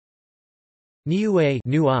Niue,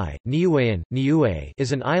 Niue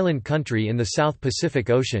is an island country in the South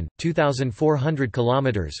Pacific Ocean, 2,400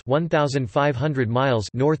 kilometers (1,500 miles)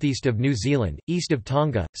 northeast of New Zealand, east of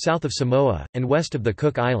Tonga, south of Samoa, and west of the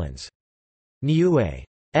Cook Islands.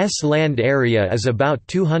 Niue's land area is about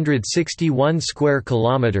 261 square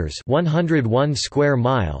kilometers (101 square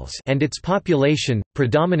miles), and its population,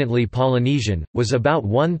 predominantly Polynesian, was about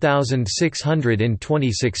 1,600 in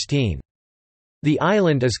 2016. The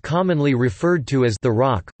island is commonly referred to as the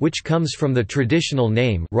Rock, which comes from the traditional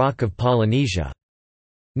name Rock of Polynesia.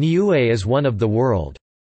 Niue is one of the world's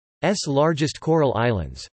largest coral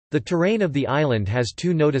islands. The terrain of the island has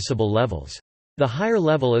two noticeable levels. The higher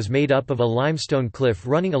level is made up of a limestone cliff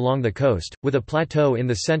running along the coast, with a plateau in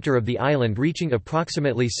the center of the island reaching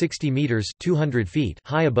approximately 60 meters (200 feet)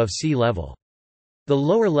 high above sea level. The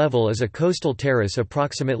lower level is a coastal terrace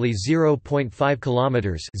approximately 0.5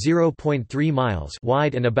 kilometers (0.3 miles)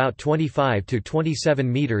 wide and about 25 to 27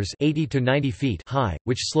 meters (80 to 90 feet) high,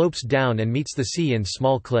 which slopes down and meets the sea in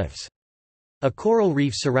small cliffs. A coral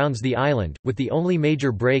reef surrounds the island, with the only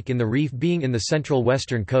major break in the reef being in the central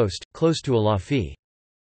western coast, close to Alofi.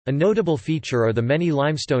 A notable feature are the many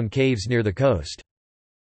limestone caves near the coast.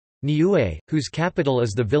 Niue, whose capital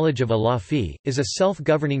is the village of Alofi, is a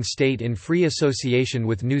self-governing state in free association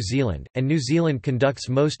with New Zealand, and New Zealand conducts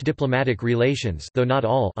most diplomatic relations, though not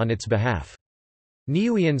all, on its behalf.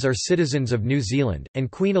 Niueans are citizens of New Zealand,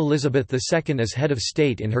 and Queen Elizabeth II is head of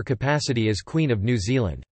state in her capacity as Queen of New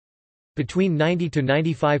Zealand. Between 90 to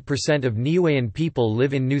 95% of Niuean people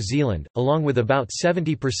live in New Zealand, along with about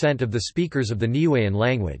 70% of the speakers of the Niuean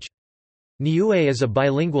language. Niue is a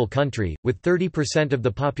bilingual country, with 30% of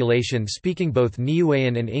the population speaking both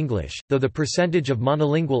Niuean and English, though the percentage of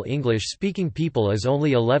monolingual English-speaking people is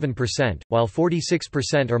only 11%, while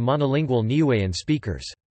 46% are monolingual Niuean speakers.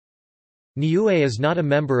 Niue is not a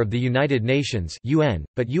member of the United Nations (UN),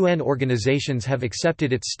 but UN organizations have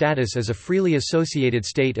accepted its status as a freely associated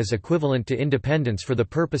state as equivalent to independence for the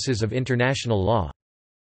purposes of international law.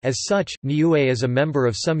 As such, Niue is a member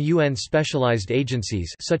of some UN specialized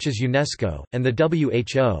agencies such as UNESCO, and the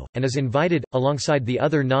WHO, and is invited, alongside the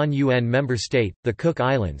other non-UN member state, the Cook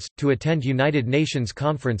Islands, to attend United Nations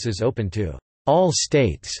conferences open to all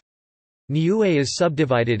states. Niue is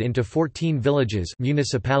subdivided into 14 villages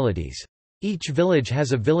municipalities. Each village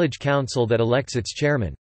has a village council that elects its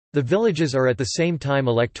chairman. The villages are at the same time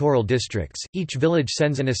electoral districts. Each village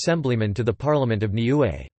sends an assemblyman to the Parliament of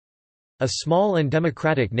Niue. A small and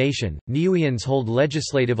democratic nation, Niueans hold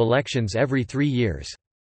legislative elections every 3 years.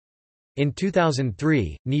 In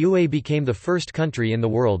 2003, Niue became the first country in the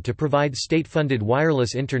world to provide state-funded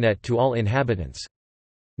wireless internet to all inhabitants.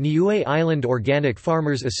 Niue Island Organic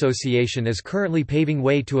Farmers Association is currently paving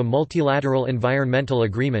way to a multilateral environmental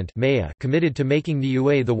agreement committed to making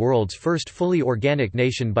Niue the world's first fully organic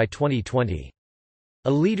nation by 2020.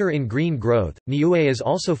 A leader in green growth, Niue is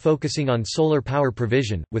also focusing on solar power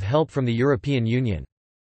provision, with help from the European Union.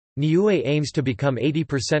 Niue aims to become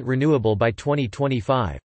 80% renewable by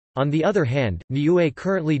 2025. On the other hand, Niue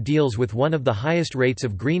currently deals with one of the highest rates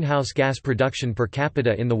of greenhouse gas production per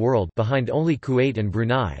capita in the world, behind only Kuwait and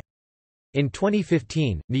Brunei. In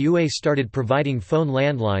 2015, Niue started providing phone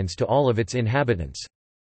landlines to all of its inhabitants.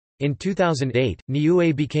 In 2008,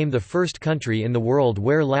 Niue became the first country in the world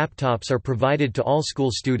where laptops are provided to all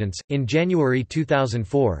school students. In January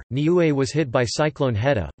 2004, Niue was hit by Cyclone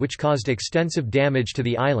Heta, which caused extensive damage to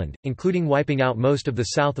the island, including wiping out most of the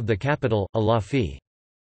south of the capital, Alofi.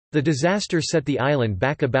 The disaster set the island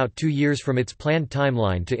back about 2 years from its planned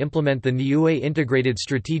timeline to implement the Niue Integrated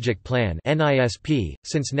Strategic Plan (NISP),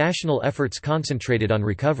 since national efforts concentrated on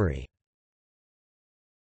recovery.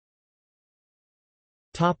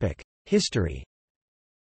 History.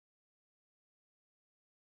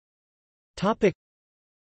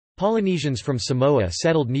 Polynesians from Samoa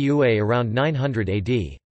settled Niue around 900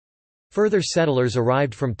 AD. Further settlers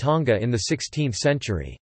arrived from Tonga in the 16th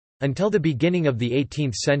century. Until the beginning of the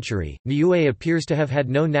 18th century, Niue appears to have had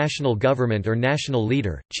no national government or national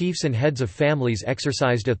leader. Chiefs and heads of families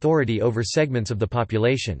exercised authority over segments of the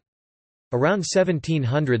population. Around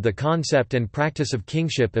 1700 the concept and practice of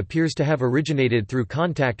kingship appears to have originated through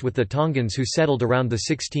contact with the Tongans who settled around the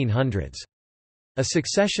 1600s. A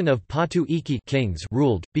succession of Patu Iki kings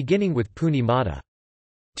ruled, beginning with Puni Mata.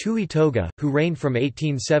 Tui Toga, who reigned from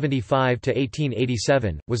 1875 to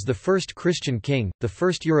 1887, was the first Christian king. The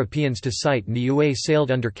first Europeans to sight Niue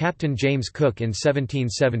sailed under Captain James Cook in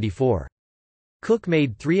 1774. Cook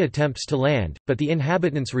made 3 attempts to land, but the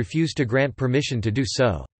inhabitants refused to grant permission to do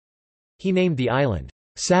so. He named the island,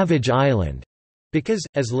 Savage Island, because,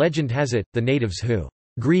 as legend has it, the natives who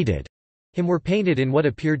greeted him were painted in what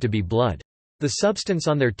appeared to be blood. The substance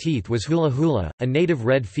on their teeth was hula hula, a native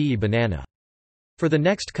red fee banana. For the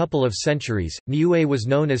next couple of centuries, Niue was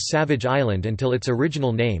known as Savage Island until its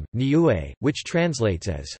original name, Niue, which translates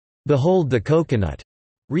as, "Behold the coconut,"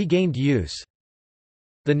 regained use.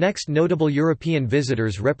 The next notable European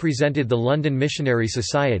visitors represented the London Missionary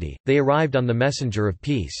Society. They arrived on the Messenger of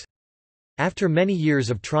Peace. After many years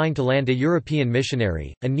of trying to land a European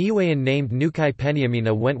missionary, a Niuean named Nukai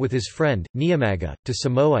Penyamina went with his friend, Niamaga, to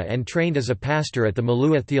Samoa and trained as a pastor at the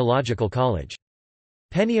Malua Theological College.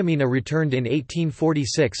 Penyamina returned in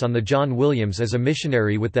 1846 on the John Williams as a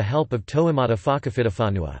missionary with the help of Toamata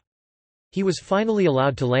Whakawhitiwhanua. He was finally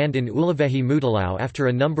allowed to land in Ulavehi Mutalao after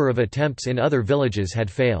a number of attempts in other villages had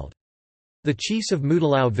failed. The chiefs of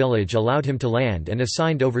Mutalao village allowed him to land and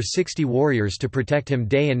assigned over 60 warriors to protect him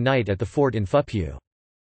day and night at the fort in Fupu.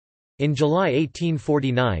 In July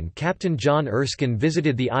 1849, Captain John Erskine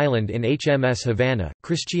visited the island in HMS Havana.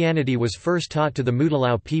 Christianity was first taught to the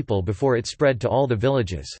Mutalao people before it spread to all the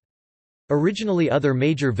villages. Originally, other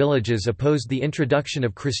major villages opposed the introduction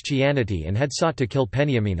of Christianity and had sought to kill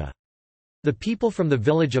Penyamina. The people from the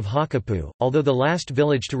village of Hakapu, although the last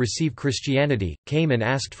village to receive Christianity, came and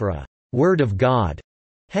asked for a word of God.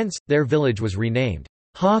 Hence, their village was renamed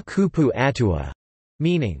Ha-Kupu Atua,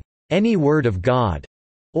 meaning any word of God,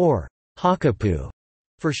 or Hakapu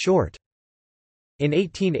for short. In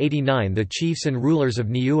 1889, the chiefs and rulers of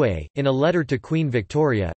Niue, in a letter to Queen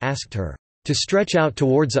Victoria, asked her to stretch out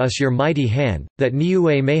towards us your mighty hand, that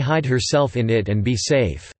Niue may hide herself in it and be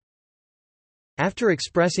safe. After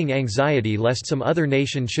expressing anxiety lest some other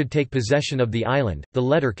nation should take possession of the island, the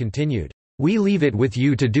letter continued, "We leave it with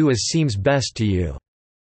you to do as seems best to you.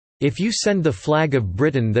 If you send the flag of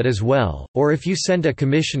Britain, that is well, or if you send a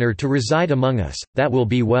commissioner to reside among us, that will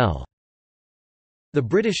be well." The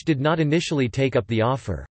British did not initially take up the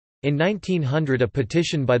offer. In 1900, a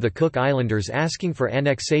petition by the Cook Islanders asking for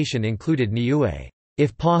annexation included Niue,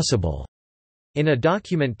 if possible. In a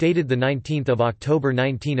document dated 19 October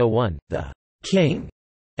 1901, the King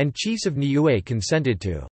and chiefs of Niue consented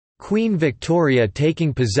to Queen Victoria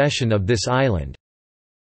taking possession of this island.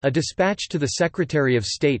 A dispatch to the Secretary of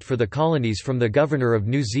State for the Colonies from the Governor of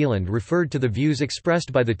New Zealand referred to the views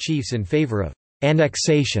expressed by the chiefs in favour of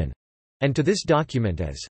annexation, and to this document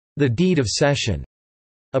as the Deed of Cession.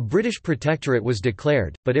 A British protectorate was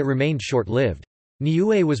declared, but it remained short-lived.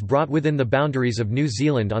 Niue was brought within the boundaries of New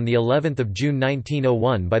Zealand on the 11th of June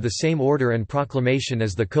 1901 by the same order and proclamation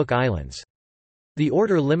as the Cook Islands. The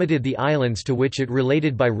order limited the islands to which it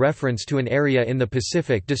related by reference to an area in the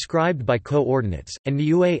Pacific described by coordinates, and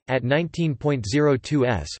Niue, at 19.02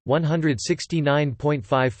 s,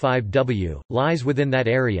 169.55 w, lies within that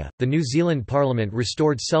area. The New Zealand Parliament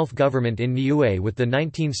restored self-government in Niue with the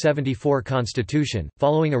 1974 Constitution,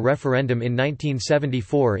 following a referendum in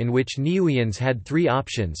 1974 in which Niueans had three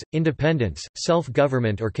options: independence,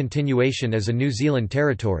 self-government, or continuation as a New Zealand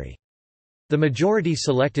territory. The majority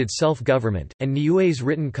selected self-government, and Niue's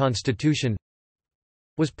written constitution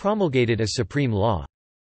was promulgated as supreme law.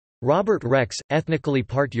 Robert Rex, ethnically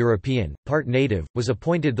part European, part native, was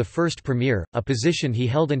appointed the first premier, a position he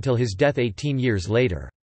held until his death 18 years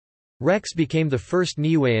later. Rex became the first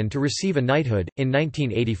Niuean to receive a knighthood, in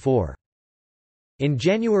 1984. In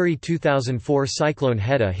January 2004, Cyclone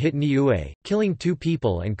Heta hit Niue, killing 2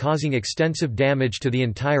 people and causing extensive damage to the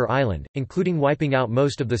entire island, including wiping out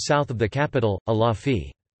most of the south of the capital,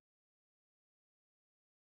 Alafi.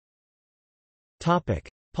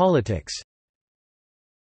 Politics.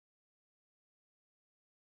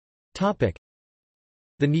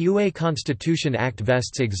 The Niue Constitution Act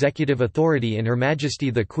vests executive authority in Her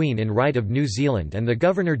Majesty the Queen in Right of New Zealand and the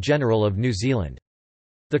Governor-General of New Zealand.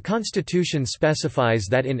 The Constitution specifies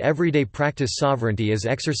that in everyday practice sovereignty is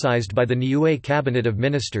exercised by the Niue Cabinet of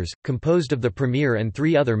Ministers, composed of the Premier and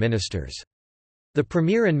 3 other ministers. The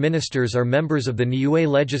Premier and Ministers are members of the Niue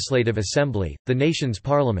Legislative Assembly, the nation's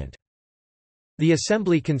parliament. The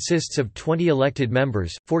Assembly consists of 20 elected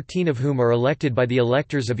members, 14 of whom are elected by the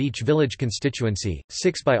electors of each village constituency,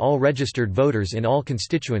 6 by all registered voters in all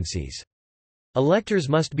constituencies. Electors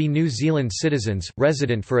must be New Zealand citizens,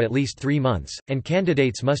 resident for at least 3 months, and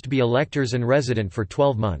candidates must be electors and resident for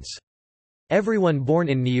 12 months. Everyone born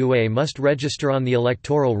in Niue must register on the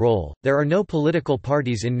electoral roll. There are no political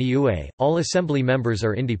parties in Niue, all assembly members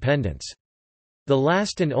are independents. The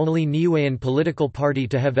last and only Niuean political party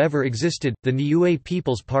to have ever existed, the Niue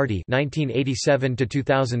People's Party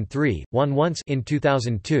 (1987–2003), won once in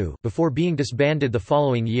 2002 before being disbanded the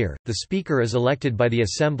following year. The Speaker is elected by the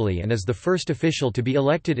Assembly and is the first official to be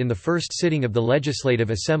elected in the first sitting of the Legislative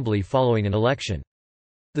Assembly following an election.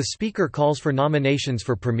 The Speaker calls for nominations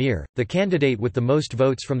for Premier. The candidate with the most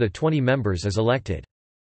votes from the 20 members is elected.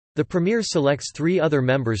 The Premier selects 3 other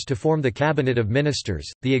members to form the Cabinet of Ministers,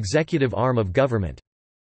 the executive arm of government.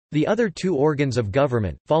 The other 2 organs of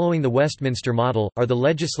government, following the Westminster model, are the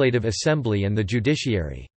Legislative Assembly and the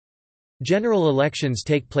Judiciary. General elections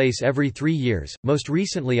take place every 3 years, most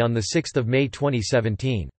recently on 6 May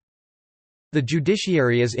 2017. The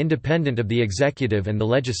judiciary is independent of the executive and the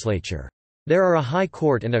legislature. There are a High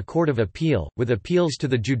Court and a Court of Appeal, with appeals to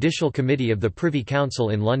the Judicial Committee of the Privy Council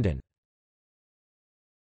in London.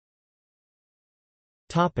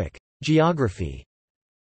 Geography.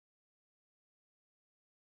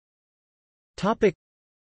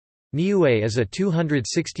 Niue is a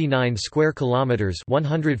 269 square kilometers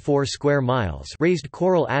 (104 square miles) raised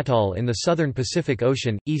coral atoll in the southern Pacific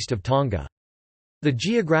Ocean, east of Tonga. The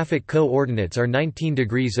geographic co-ordinates are 19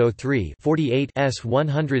 degrees 03 48 S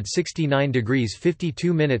 169 degrees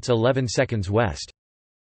 52 minutes 11 seconds west.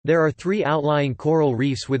 There are 3 outlying coral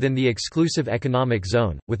reefs within the exclusive economic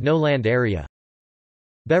zone, with no land area.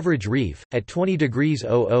 Beveridge Reef, at 20 degrees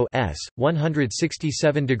 00 S,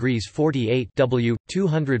 167 degrees 48 W,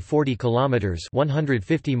 240 kilometers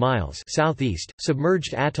 (150 miles) southeast,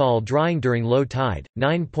 submerged atoll drying during low tide,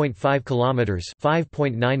 9.5 kilometers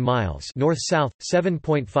 (5.9 miles) north-south,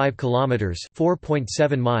 7.5 kilometers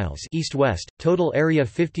 (4.7 miles) east-west. Total area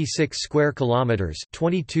 56 square kilometers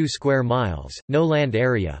 (22 square miles). No land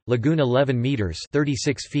area. Lagoon 11 meters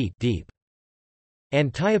 (36 feet) deep.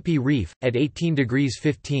 Antiope Reef, at 18 degrees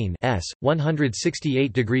 15 S,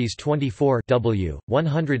 168 degrees 24 W,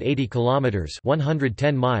 180 kilometers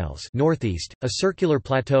 (110 miles) northeast, a circular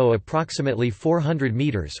plateau approximately 400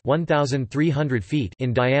 meters (1,300 feet)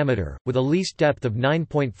 in diameter, with a least depth of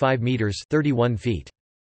 9.5 meters (31 feet).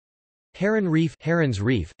 Heron Reef, Heron's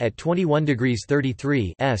Reef, at 21 degrees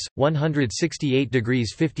 33 S, 168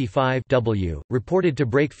 degrees 55 W, reported to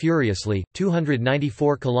break furiously,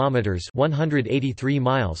 294 kilometers (183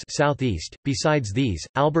 miles) southeast. Besides these,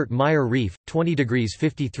 Albert Meyer Reef, 20 degrees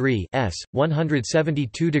 53 S,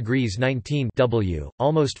 172 degrees 19 W,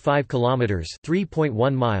 almost 5 kilometers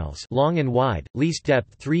 (3.1 miles) long and wide, least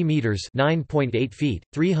depth 3 meters (9.8 feet),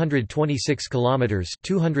 326 kilometers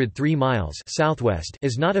 (203 miles) southwest,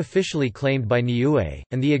 is not officially claimed by Niue,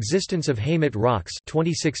 and the existence of Hamet rocks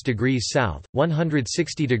 26 degrees south,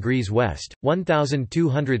 160 degrees west,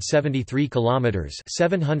 1,273 kilometers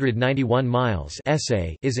 (791 miles)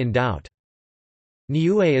 SA is in doubt.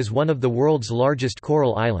 Niue is one of the world's largest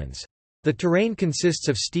coral islands. The terrain consists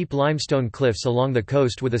of steep limestone cliffs along the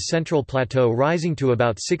coast with a central plateau rising to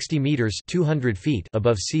about 60 meters (200 feet)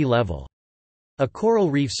 above sea level. A coral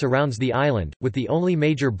reef surrounds the island, with the only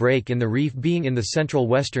major break in the reef being in the central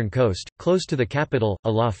western coast, close to the capital,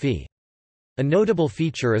 Alofi. A notable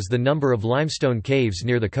feature is the number of limestone caves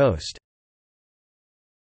near the coast.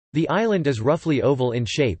 The island is roughly oval in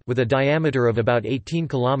shape, with a diameter of about 18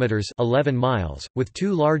 kilometers (11 miles), with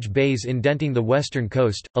 2 large bays indenting the western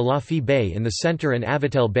coast, Alofi Bay in the center and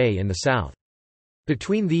Avatel Bay in the south.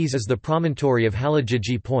 Between these is the promontory of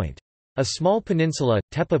Halajiji Point. A small peninsula,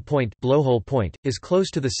 Tepa Point, Blowhole Point, is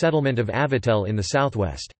close to the settlement of Avatel in the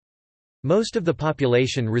southwest. Most of the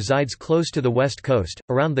population resides close to the west coast,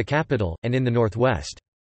 around the capital, and in the northwest.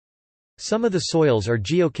 Some of the soils are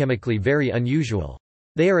geochemically very unusual.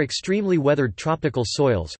 They are extremely weathered tropical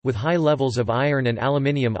soils, with high levels of iron and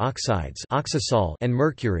aluminium oxides and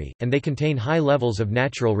mercury, and they contain high levels of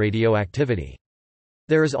natural radioactivity.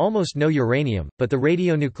 There is almost no uranium, but the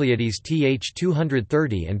radionuclides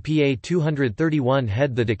Th230 and Pa231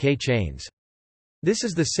 head the decay chains. This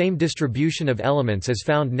is the same distribution of elements as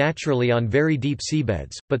found naturally on very deep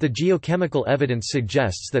seabeds, but the geochemical evidence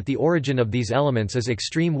suggests that the origin of these elements is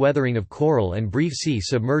extreme weathering of coral and brief sea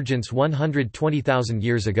submergence 120,000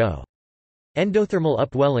 years ago. Endothermal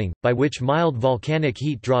upwelling, by which mild volcanic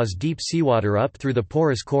heat draws deep seawater up through the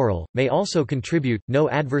porous coral, may also contribute. No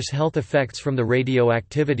adverse health effects from the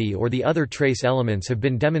radioactivity or the other trace elements have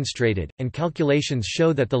been demonstrated, and calculations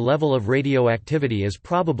show that the level of radioactivity is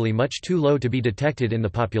probably much too low to be detected in the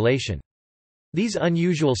population. These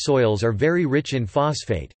unusual soils are very rich in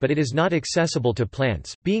phosphate, but it is not accessible to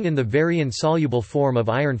plants, being in the very insoluble form of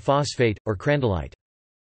iron phosphate, or crandallite.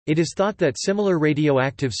 It is thought that similar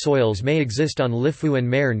radioactive soils may exist on Lifu and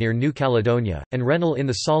Mare near New Caledonia, and Rennell in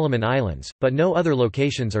the Solomon Islands, but no other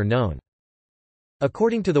locations are known.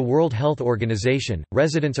 According to the World Health Organization,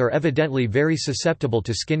 residents are evidently very susceptible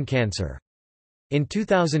to skin cancer. In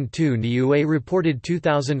 2002, Niue reported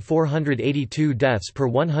 2,482 deaths per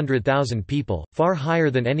 100,000 people, far higher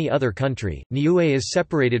than any other country. Niue is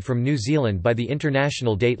separated from New Zealand by the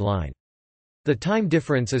international date line. The time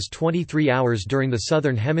difference is 23 hours during the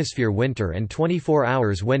Southern Hemisphere winter and 24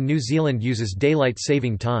 hours when New Zealand uses daylight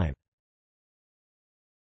saving time.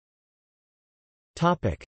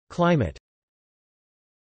 Climate.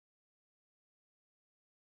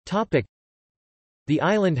 The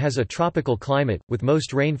island has a tropical climate, with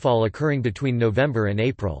most rainfall occurring between November and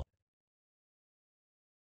April.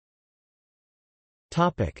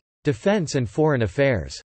 Defense and foreign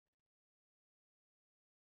affairs.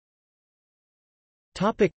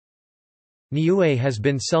 Niue has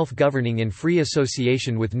been self-governing in free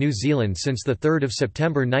association with New Zealand since 3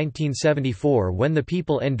 September 1974, when the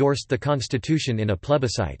people endorsed the constitution in a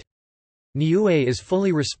plebiscite. Niue is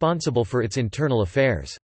fully responsible for its internal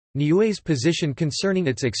affairs. Niue's position concerning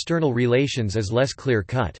its external relations is less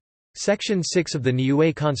clear-cut. Section 6 of the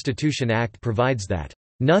Niue Constitution Act provides that,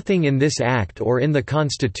 "Nothing in this Act or in the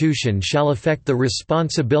Constitution shall affect the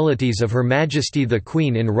responsibilities of Her Majesty the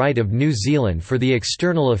Queen in right of New Zealand for the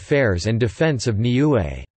external affairs and defence of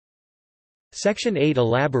Niue." Section 8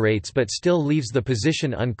 elaborates but still leaves the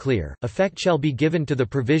position unclear. Effect shall be given to the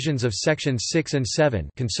provisions of Sections 6 and 7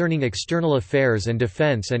 concerning external affairs and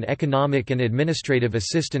defence and economic and administrative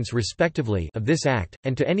assistance respectively of this Act,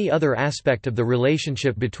 and to any other aspect of the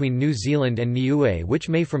relationship between New Zealand and Niue which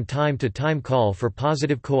may from time to time call for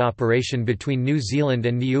positive cooperation between New Zealand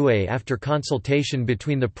and Niue after consultation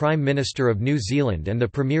between the Prime Minister of New Zealand and the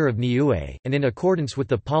Premier of Niue, and in accordance with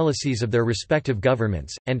the policies of their respective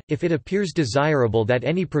governments, and, if it appears desirable that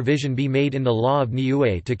any provision be made in the law of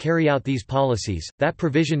Niue to carry out these policies, that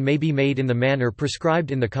provision may be made in the manner prescribed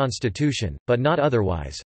in the Constitution, but not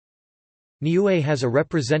otherwise. Niue has a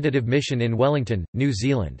representative mission in Wellington, New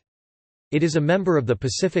Zealand. It is a member of the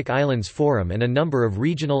Pacific Islands Forum and a number of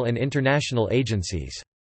regional and international agencies.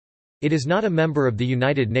 It is not a member of the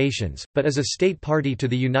United Nations, but is a state party to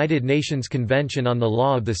the United Nations Convention on the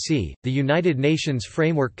Law of the Sea, the United Nations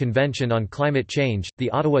Framework Convention on Climate Change, the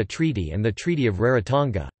Ottawa Treaty and the Treaty of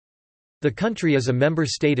Rarotonga. The country is a member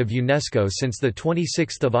state of UNESCO since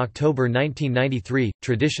 26 October 1993.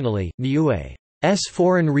 Traditionally, Niue's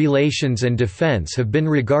foreign relations and defence have been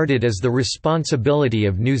regarded as the responsibility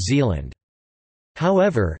of New Zealand.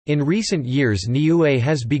 However, in recent years Niue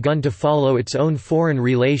has begun to follow its own foreign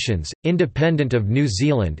relations, independent of New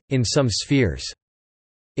Zealand, in some spheres.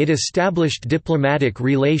 It established diplomatic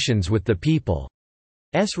relations with the People's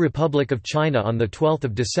Republic of China on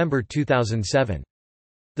 12 December 2007.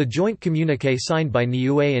 The joint communiqué signed by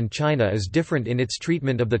Niue and China is different in its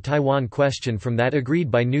treatment of the Taiwan question from that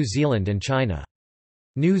agreed by New Zealand and China.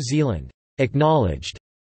 New Zealand acknowledged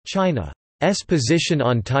China's position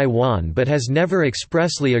on Taiwan but has never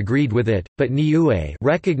expressly agreed with it, but Niue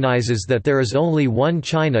recognizes that there is only one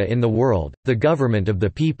China in the world, the government of the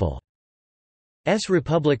People's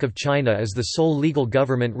Republic of China is the sole legal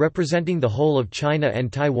government representing the whole of China,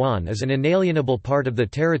 and Taiwan is an inalienable part of the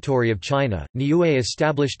territory of China. Niue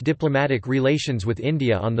established diplomatic relations with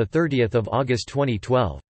India on 30 August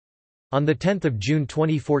 2012. On 10 June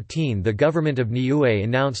 2014 the government of Niue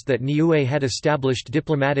announced that Niue had established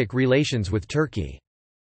diplomatic relations with Turkey.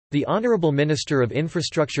 The Honourable Minister of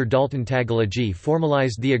Infrastructure Dalton Tagalagi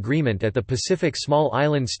formalised the agreement at the Pacific Small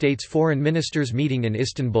Island States Foreign Ministers meeting in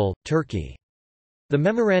Istanbul, Turkey. The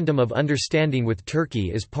Memorandum of Understanding with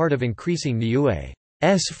Turkey is part of increasing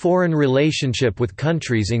Niue's foreign relationship with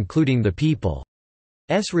countries including the People's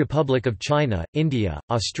Republic of China, India,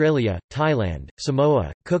 Australia, Thailand,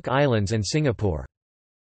 Samoa, Cook Islands and Singapore.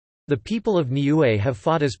 The people of Niue have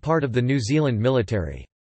fought as part of the New Zealand military.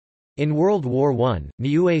 In World War I,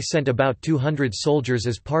 Niue sent about 200 soldiers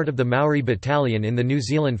as part of the Maori Battalion in the New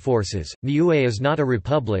Zealand forces. Niue is not a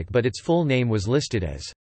republic, but its full name was listed as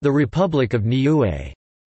the Republic of Niue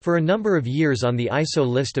for a number of years on the ISO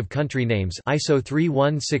list of country names, ISO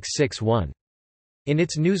 31661. In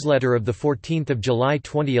its newsletter of 14 July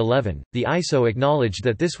 2011, the ISO acknowledged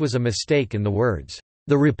that this was a mistake and the words,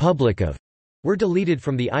 "the Republic of," were deleted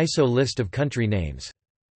from the ISO list of country names.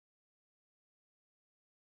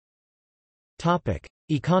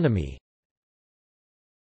 Economy.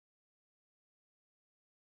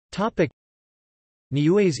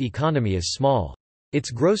 Niue's economy is small. Its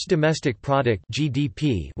gross domestic product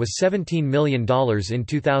 (GDP) was $17 million in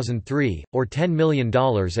 2003, or $10 million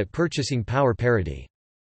at purchasing power parity.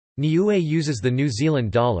 Niue uses the New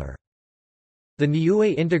Zealand dollar. The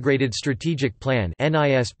Niue Integrated Strategic Plan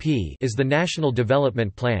 (NISP) is the national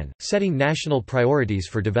development plan, setting national priorities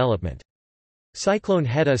for development. Cyclone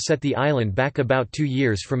Heta set the island back about 2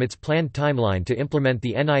 years from its planned timeline to implement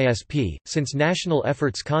the NISP, since national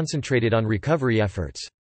efforts concentrated on recovery efforts.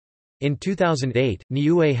 In 2008,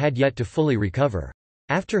 Niue had yet to fully recover.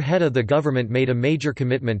 After HEDA, the government made a major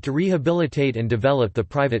commitment to rehabilitate and develop the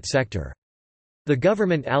private sector. The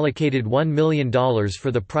government allocated $1 million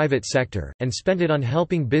for the private sector, and spent it on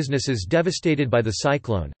helping businesses devastated by the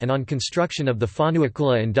cyclone, and on construction of the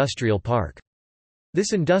Fanuakula Industrial Park.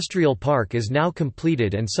 This industrial park is now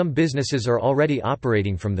completed and some businesses are already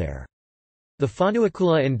operating from there. The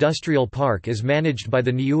Fanuakula Industrial Park is managed by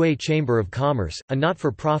the Niue Chamber of Commerce, a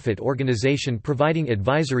not-for-profit organization providing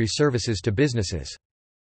advisory services to businesses.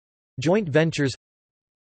 Joint ventures.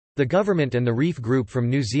 The government and the Reef Group from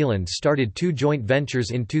New Zealand started 2 joint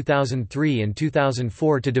ventures in 2003 and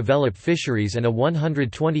 2004 to develop fisheries and a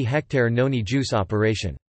 120-hectare noni juice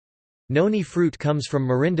operation. Noni fruit comes from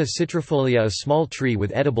Morinda citrifolia, a small tree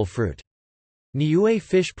with edible fruit. Niue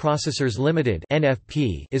Fish Processors Limited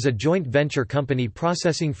 (NFP) is a joint venture company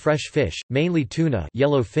processing fresh fish, mainly tuna,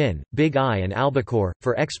 yellowfin, big eye and albacore,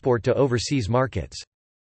 for export to overseas markets.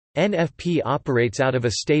 NFP operates out of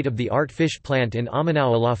a state-of-the-art fish plant in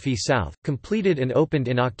Amanaualafi South, completed and opened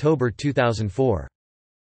in October 2004.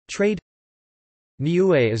 Trade.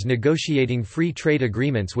 Niue is negotiating free trade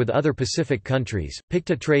agreements with other Pacific countries,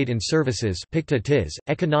 PICTA Trade in Services (PICTA-TIS),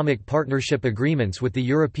 economic partnership agreements with the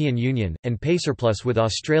European Union, and PaySurplus with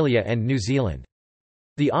Australia and New Zealand.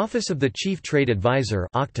 The Office of the Chief Trade Advisor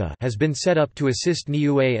has been set up to assist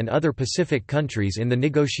Niue and other Pacific countries in the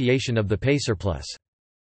negotiation of the PaySurplus.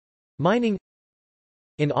 Mining.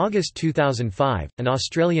 In August 2005, an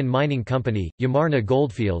Australian mining company, Yamarna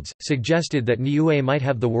Goldfields, suggested that Niue might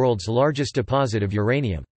have the world's largest deposit of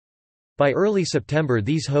uranium. By early September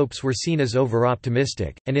these hopes were seen as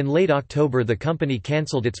over-optimistic, and in late October the company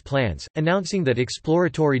cancelled its plans, announcing that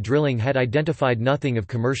exploratory drilling had identified nothing of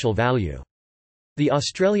commercial value. The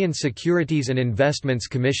Australian Securities and Investments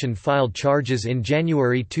Commission filed charges in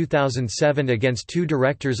January 2007 against 2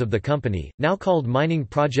 directors of the company, now called Mining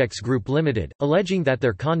Projects Group Limited, alleging that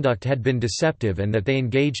their conduct had been deceptive and that they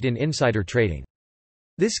engaged in insider trading.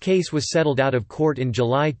 This case was settled out of court in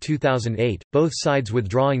July 2008, both sides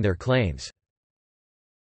withdrawing their claims.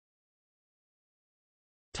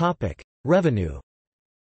 Revenue.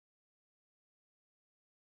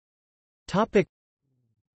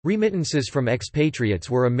 Remittances from expatriates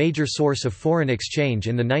were a major source of foreign exchange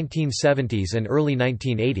in the 1970s and early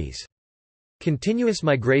 1980s. Continuous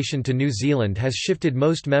migration to New Zealand has shifted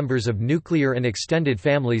most members of nuclear and extended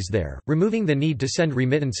families there, removing the need to send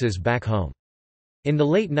remittances back home. In the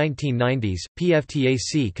late 1990s,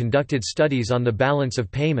 PFTAC conducted studies on the balance of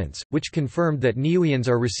payments, which confirmed that Niueans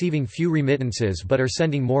are receiving few remittances but are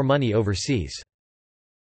sending more money overseas.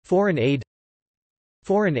 Foreign aid.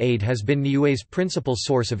 Foreign aid has been Niue's principal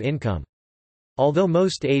source of income. Although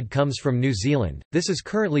most aid comes from New Zealand, this is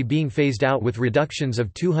currently being phased out with reductions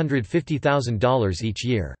of $250,000 each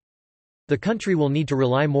year. The country will need to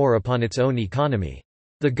rely more upon its own economy.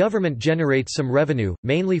 The government generates some revenue,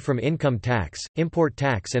 mainly from income tax, import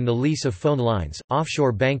tax and the lease of phone lines.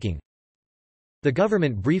 Offshore banking. The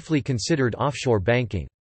government briefly considered offshore banking.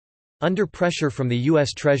 Under pressure from the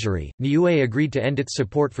U.S. Treasury, Niue agreed to end its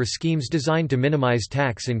support for schemes designed to minimize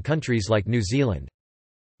tax in countries like New Zealand.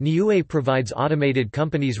 Niue provides automated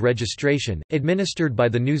companies registration, administered by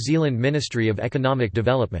the New Zealand Ministry of Economic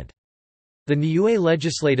Development. The Niue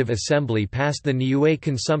Legislative Assembly passed the Niue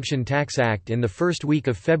Consumption Tax Act in the first week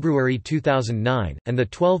of February 2009, and the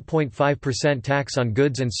 12.5% tax on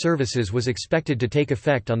goods and services was expected to take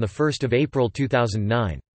effect on 1 April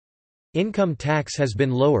 2009. Income tax has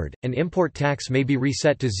been lowered, and import tax may be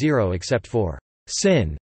reset to 0 except for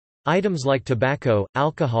sin items like tobacco,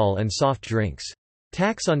 alcohol and soft drinks.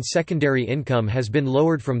 Tax on secondary income has been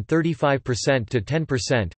lowered from 35% to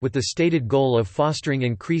 10%, with the stated goal of fostering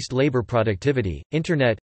increased labor productivity.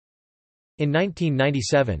 Internet. In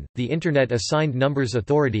 1997, the Internet Assigned Numbers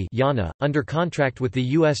Authority under contract with the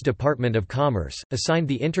U.S. Department of Commerce, assigned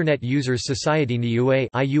the Internet Users Society Niue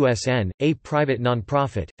 (IUSN), a private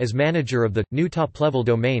nonprofit, as manager of the new top-level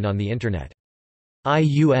domain on the Internet.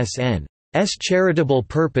 IUSN's charitable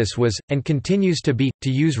purpose was, and continues to be, to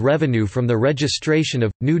use revenue from the registration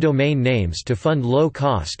of new domain names to fund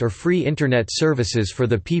low-cost or free Internet services for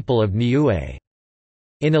the people of Niue.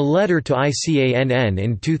 In a letter to ICANN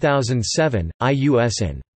in 2007,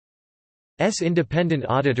 IUSN's independent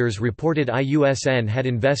auditors reported IUSN had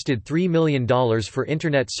invested $3 million for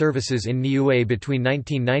Internet services in Niue between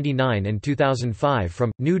 1999 and 2005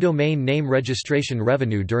 from new domain name registration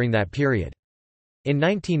revenue during that period. In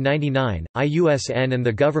 1999, IUSN and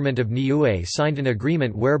the government of Niue signed an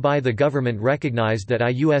agreement whereby the government recognized that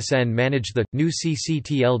IUSN managed the new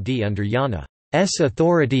CCTLD under YANA's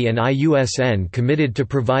authority, and IUSN committed to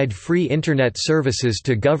provide free Internet services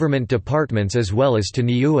to government departments as well as to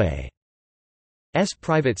Niue's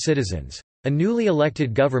private citizens. A newly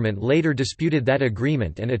elected government later disputed that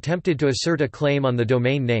agreement and attempted to assert a claim on the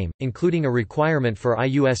domain name, including a requirement for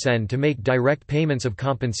IUSN to make direct payments of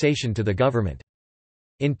compensation to the government.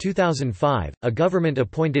 In 2005, a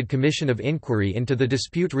government-appointed commission of inquiry into the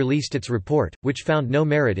dispute released its report, which found no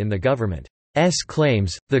merit in the government's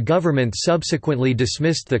claims. The government subsequently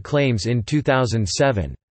dismissed the claims in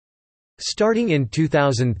 2007. Starting in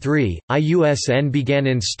 2003, IUSN began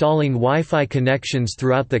installing Wi-Fi connections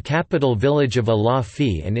throughout the capital village of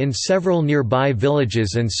Alafi and in several nearby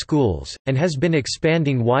villages and schools, and has been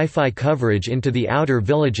expanding Wi-Fi coverage into the outer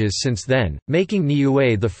villages since then, making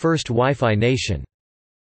Niue the first Wi-Fi nation.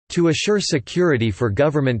 To assure security for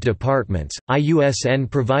government departments,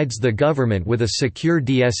 IUSN provides the government with a secure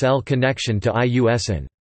DSL connection to IUSN's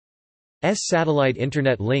satellite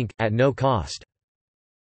internet link, at no cost.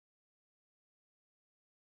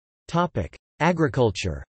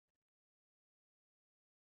 Agriculture.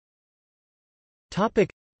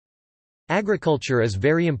 Agriculture is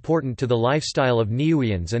very important to the lifestyle of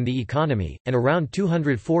Niueans and the economy, and around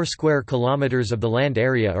 204 square kilometers of the land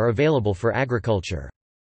area are available for agriculture.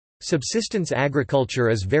 Subsistence agriculture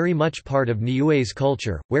is very much part of Niue's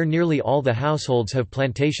culture, where nearly all the households have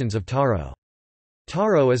plantations of taro.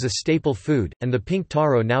 Taro is a staple food, and the pink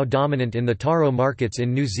taro now dominant in the taro markets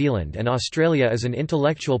in New Zealand and Australia is an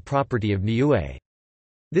intellectual property of Niue.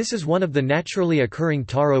 This is one of the naturally occurring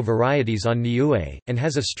taro varieties on Niue, and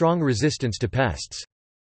has a strong resistance to pests.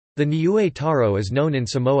 The Niue taro is known in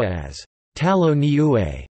Samoa as talo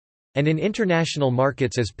Niue, and in international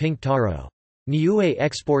markets as pink taro. Niue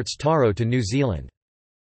exports taro to New Zealand.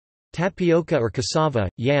 Tapioca or cassava,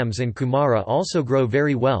 yams and kumara also grow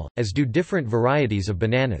very well, as do different varieties of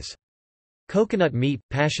bananas. Coconut meat,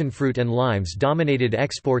 passionfruit and limes dominated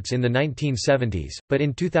exports in the 1970s, but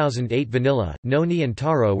in 2008 vanilla, noni and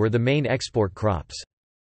taro were the main export crops.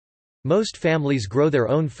 Most families grow their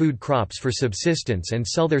own food crops for subsistence and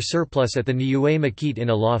sell their surplus at the Niue Market in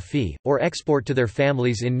Alafi, or export to their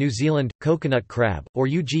families in New Zealand. Coconut crab, or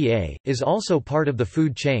UGA, is also part of the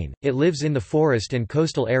food chain. It lives in the forest and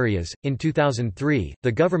coastal areas. In 2003,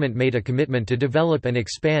 the government made a commitment to develop and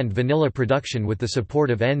expand vanilla production with the support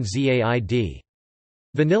of NZAID.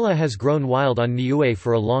 Vanilla has grown wild on Niue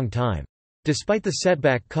for a long time. Despite the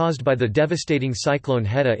setback caused by the devastating cyclone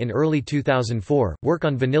Heta in early 2004, work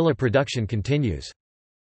on vanilla production continues.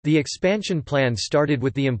 The expansion plan started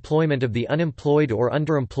with the employment of the unemployed or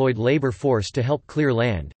underemployed labor force to help clear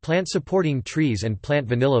land, plant supporting trees and plant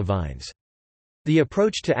vanilla vines. The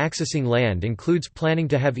approach to accessing land includes planning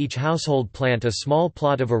to have each household plant a small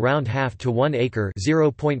plot of around half to 1 acre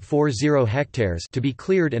 (0.40 hectares) to be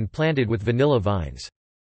cleared and planted with vanilla vines.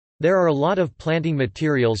 There are a lot of planting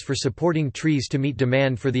materials for supporting trees to meet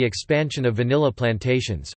demand for the expansion of vanilla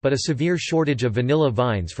plantations, but a severe shortage of vanilla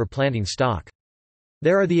vines for planting stock.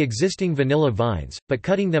 There are the existing vanilla vines, but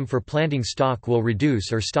cutting them for planting stock will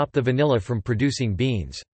reduce or stop the vanilla from producing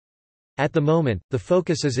beans. At the moment, the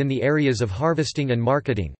focus is in the areas of harvesting and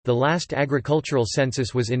marketing. The last agricultural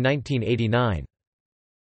census was in 1989.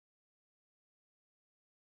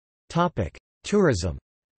 Topic: Tourism.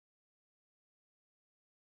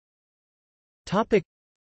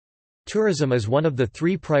 Tourism is one of the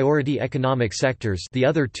three priority economic sectors, the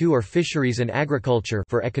other two are fisheries and agriculture,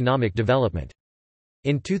 for economic development.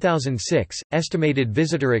 In 2006, estimated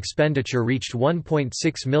visitor expenditure reached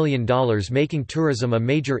 $1.6 million, making tourism a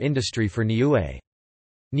major industry for Niue.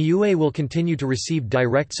 Niue will continue to receive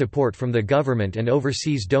direct support from the government and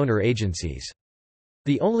overseas donor agencies.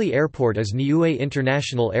 The only airport is Niue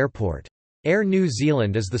International Airport. Air New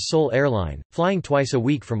Zealand is the sole airline, flying twice a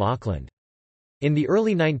week from Auckland. In the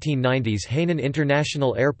early 1990s, Hainan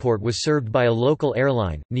International Airport was served by a local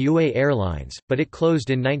airline, Niue Airlines, but it closed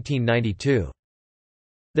in 1992.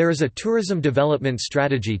 There is a tourism development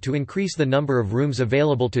strategy to increase the number of rooms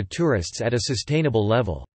available to tourists at a sustainable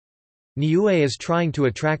level. Niue is trying to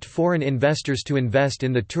attract foreign investors to invest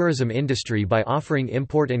in the tourism industry by offering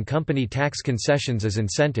import and company tax concessions as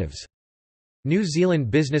incentives. New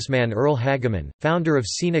Zealand businessman Earl Hageman, founder of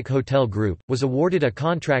Scenic Hotel Group, was awarded a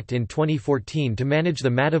contract in 2014 to manage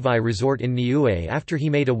the Matavai Resort in Niue after he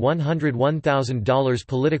made a $101,000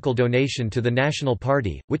 political donation to the National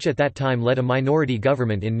Party, which at that time led a minority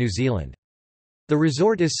government in New Zealand. The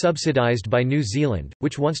resort is subsidised by New Zealand,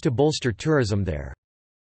 which wants to bolster tourism there.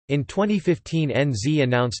 In 2015, NZ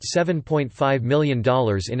announced $7.5 million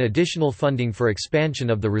in additional funding for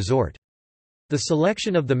expansion of the resort. The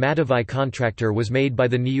selection of the Matavai contractor was made by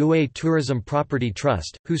the Niue Tourism Property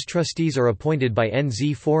Trust, whose trustees are appointed by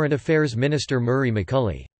NZ Foreign Affairs Minister Murray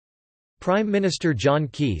McCully. Prime Minister John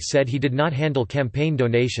Key said he did not handle campaign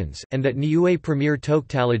donations, and that Niue Premier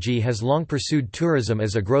Toktalogy has long pursued tourism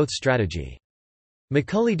as a growth strategy.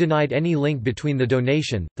 Macaulay denied any link between the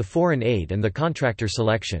donation, the foreign aid and the contractor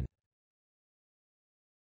selection.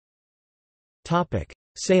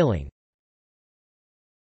 Sailing.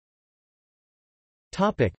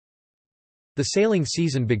 The sailing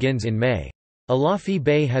season begins in May. Alafi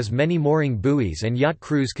Bay has many mooring buoys and yacht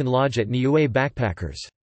crews can lodge at Niue backpackers.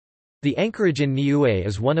 The anchorage in Niue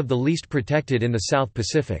is one of the least protected in the South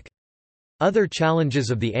Pacific. Other challenges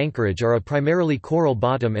of the anchorage are a primarily coral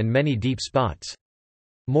bottom and many deep spots.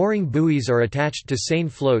 Mooring buoys are attached to seine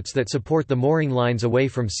floats that support the mooring lines away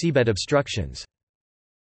from seabed obstructions.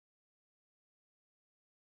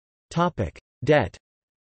 Debt.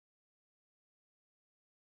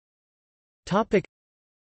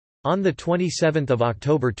 On 27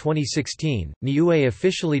 October 2016, Niue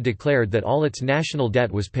officially declared that all its national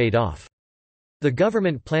debt was paid off. The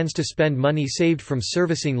government plans to spend money saved from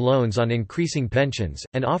servicing loans on increasing pensions,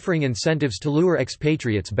 and offering incentives to lure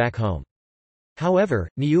expatriates back home. However,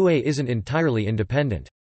 Niue isn't entirely independent.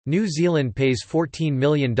 New Zealand pays $14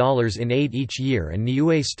 million in aid each year and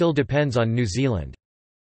Niue still depends on New Zealand.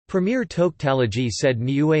 Premier Toktalogy said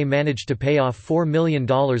Niue managed to pay off $4 million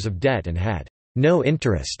of debt and had no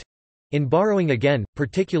interest in borrowing again,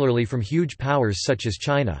 particularly from huge powers such as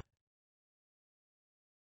China.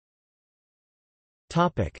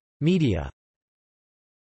 Media.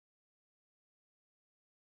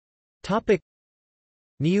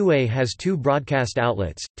 Niue has two broadcast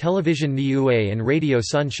outlets, Television Niue and Radio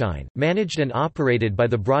Sunshine, managed and operated by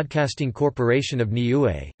the Broadcasting Corporation of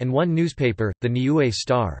Niue, and one newspaper, the Niue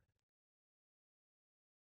Star.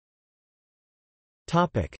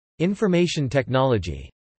 Information technology.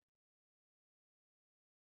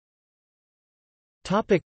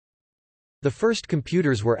 The first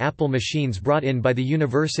computers were Apple machines brought in by the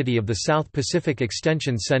University of the South Pacific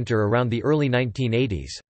Extension Center around the early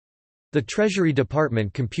 1980s. The Treasury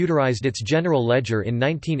Department computerized its general ledger in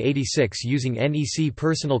 1986 using NEC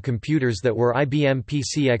personal computers that were IBM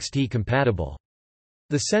PCXT compatible.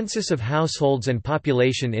 The Census of Households and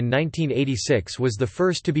Population in 1986 was the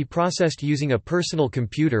first to be processed using a personal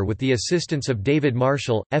computer with the assistance of David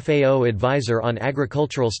Marshall, FAO advisor on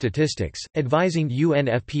agricultural statistics, advising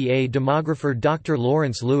UNFPA demographer Dr.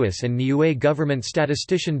 Lawrence Lewis and Niue government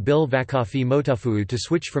statistician Bill Vakafi Motafu'u to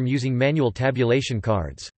switch from using manual tabulation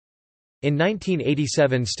cards. In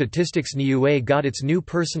 1987 Statistics Niue got its new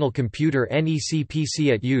personal computer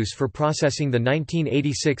NEC-PC at use for processing the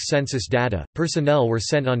 1986 census data. Personnel were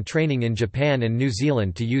sent on training in Japan and New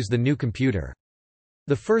Zealand to use the new computer.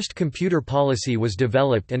 The first computer policy was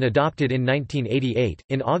developed and adopted in 1988.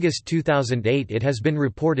 In August 2008 it has been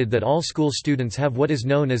reported that all school students have what is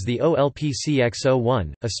known as the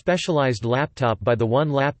OLPCX01, a specialized laptop by the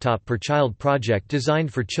One Laptop per Child project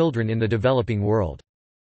designed for children in the developing world.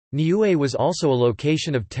 Niue was also a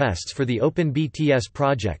location of tests for the OpenBTS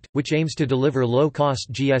project, which aims to deliver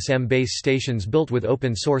low-cost GSM base stations built with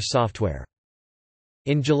open-source software.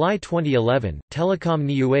 In July 2011, Telecom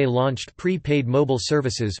Niue launched pre-paid mobile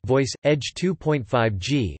services Voice, Edge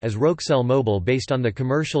 2.5G as Roxel Mobile based on the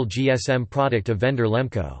commercial GSM product of vendor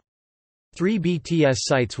Lemco. 3 BTS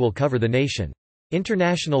sites will cover the nation.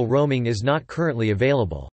 International roaming is not currently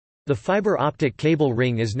available. The fiber optic cable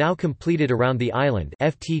ring is now completed around the island.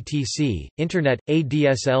 FTTC, Internet,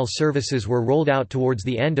 ADSL services were rolled out towards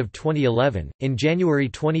the end of 2011. In January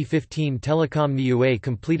 2015, Telecom Niue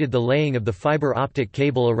completed the laying of the fiber optic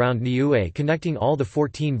cable around Niue connecting all the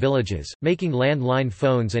 14 villages, making landline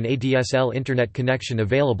phones and ADSL Internet connection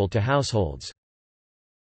available to households.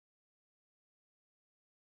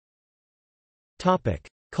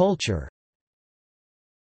 Culture.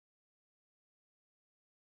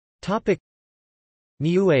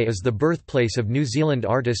 Niue is the birthplace of New Zealand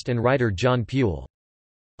artist and writer John Puel.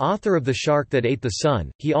 Author of The Shark That Ate the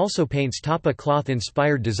Sun, he also paints tapa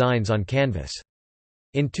cloth-inspired designs on canvas.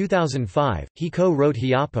 In 2005, he co-wrote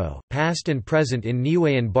Hiapo, Past and Present in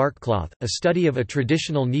Niuean Barkcloth, a study of a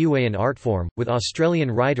traditional Niuean art form, with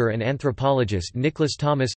Australian writer and anthropologist Nicholas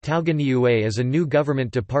Thomas. Tauga Niue is a new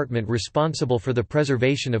government department responsible for the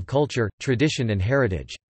preservation of culture, tradition and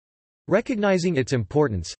heritage. Recognizing its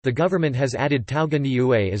importance, the government has added Tauga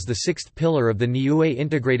Niue as the sixth pillar of the Niue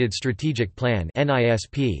Integrated Strategic Plan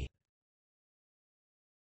 (NISP).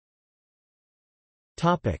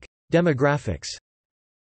 Demographics.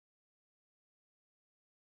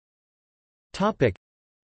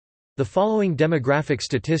 The following demographic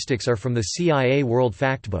statistics are from the CIA World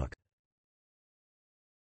Factbook.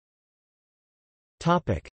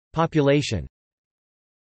 Population.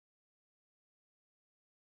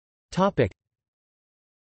 Topic.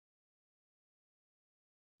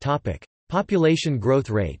 Topic. Population growth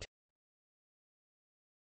rate.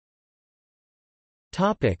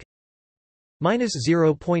 Topic.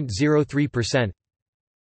 -0.03%.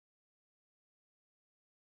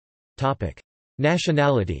 Topic.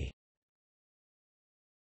 Nationality.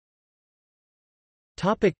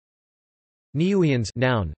 Topic. Niueans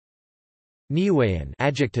noun. Niuean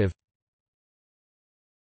adjective.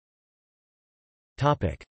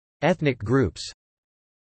 Topic. Ethnic groups.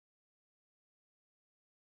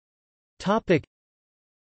 Topic.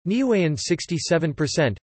 Niuean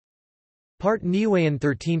 67%, Part Niuean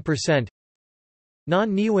 13%,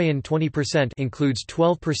 Non-Niuean 20% includes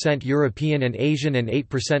 12% European and Asian and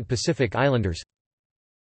 8% Pacific Islanders.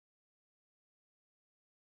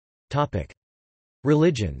 Topic.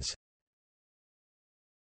 Religions.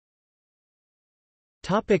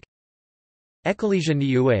 Topic. Ecclesia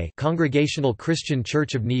Niue, Congregational Christian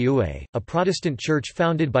Church of Niue, a Protestant church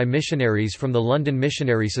founded by missionaries from the London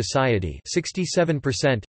Missionary Society,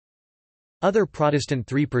 67%. Other Protestant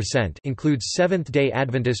 3% includes Seventh-day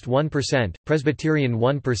Adventist 1%, Presbyterian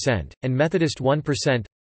 1%, and Methodist 1%.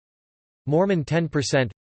 Mormon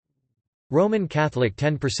 10%. Roman Catholic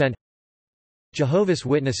 10%. Jehovah's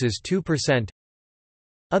Witnesses 2%.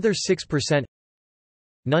 Other 6%.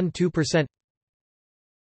 None 2%.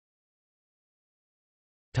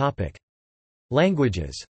 Topic.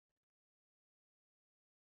 Languages.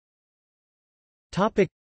 Topic.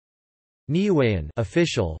 Niuean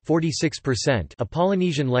official 46%, a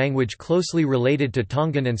Polynesian language closely related to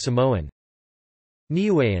Tongan and Samoan.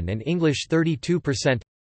 Niuean and English 32%.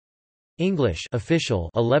 English official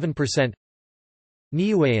 11%.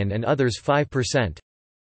 Niuean and others 5%.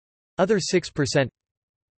 Other 6%.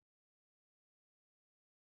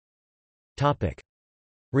 Topic.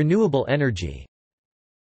 Renewable energy.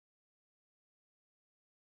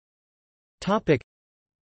 Topic.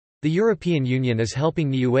 The European Union is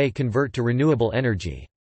helping Niue convert to renewable energy.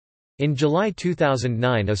 In July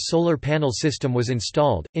 2009 a solar panel system was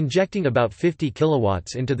installed, injecting about 50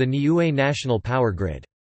 kilowatts into the Niue national power grid.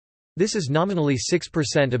 This is nominally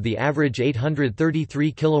 6% of the average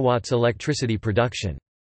 833 kilowatts electricity production.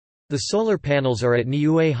 The solar panels are at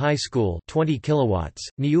Niue High School 20 kilowatts,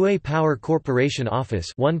 Niue Power Corporation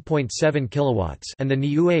Office 1.7 kilowatts, and the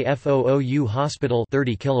Niue Foou Hospital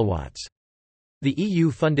 30 kilowatts. The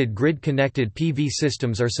EU-funded grid-connected PV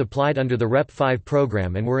systems are supplied under the REP5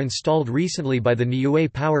 program and were installed recently by the Niue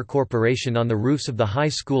Power Corporation on the roofs of the high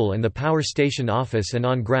school and the power station office and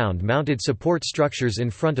on ground-mounted support structures in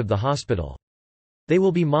front of the hospital. They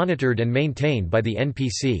will be monitored and maintained by the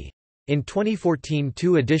NPC. In 2014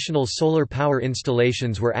 2 additional solar power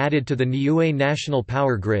installations were added to the Niue National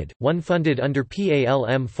Power Grid, one funded under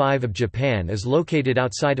PALM-5 of Japan is located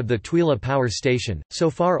outside of the Tuila Power Station, so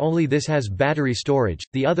far only this has battery storage,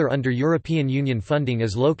 the other under European Union funding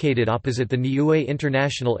is located opposite the Niue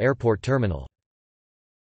International Airport Terminal.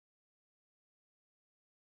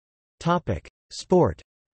 Sport.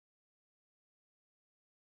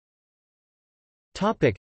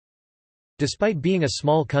 Despite being a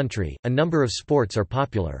small country, a number of sports are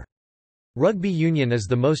popular. Rugby union is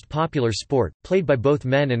the most popular sport, played by both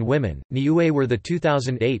men and women. Niue were the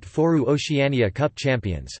 2008 Foru Oceania Cup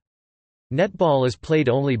champions. Netball is played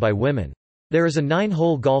only by women. There is a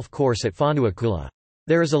 9-hole golf course at Whanuakula.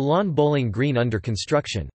 There is a lawn bowling green under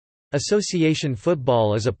construction. Association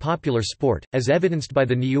football is a popular sport, as evidenced by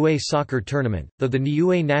the Niue soccer tournament, though the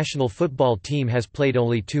Niue national football team has played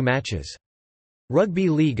only 2 matches. Rugby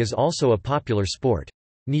league is also a popular sport.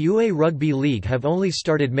 Niue Rugby League have only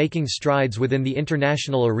started making strides within the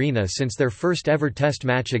international arena since their first ever test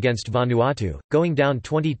match against Vanuatu, going down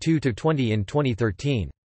 22-20 in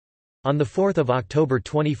 2013. On 4 October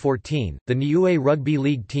 2014, the Niue Rugby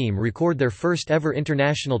League team record their first ever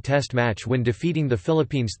international test match when defeating the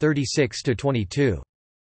Philippines 36-22.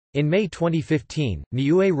 In May 2015,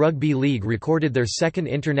 Niue Rugby League recorded their second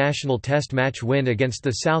international test match win against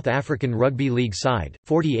the South African Rugby League side,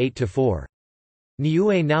 48-4.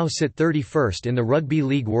 Niue now sit 31st in the Rugby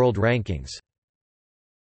League World Rankings.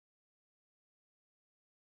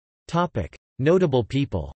 Notable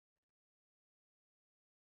people.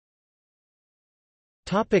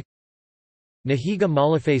 Nahiga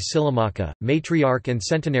Malife Silamaka, matriarch and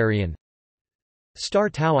centenarian. Star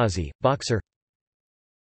Tawazi, boxer.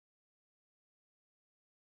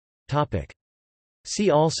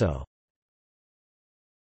 See also.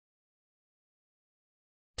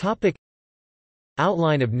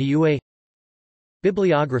 Outline of Niue.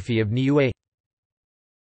 Bibliography of Niue.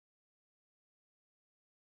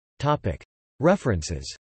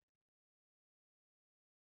 References.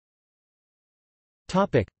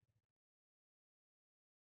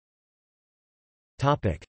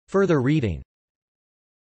 Further reading.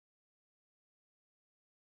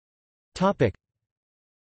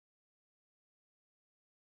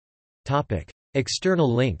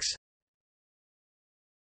 External links.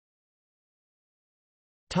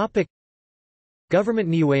 Government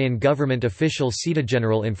Niuean government official CETA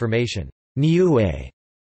general information. Niue.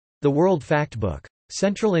 The World Factbook.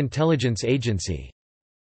 Central Intelligence Agency.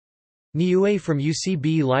 Niue from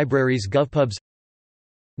UCB Libraries GovPubs.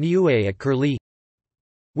 Niue at Curlie.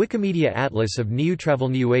 Wikimedia Atlas of Niue Travel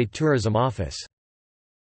Niue Tourism Office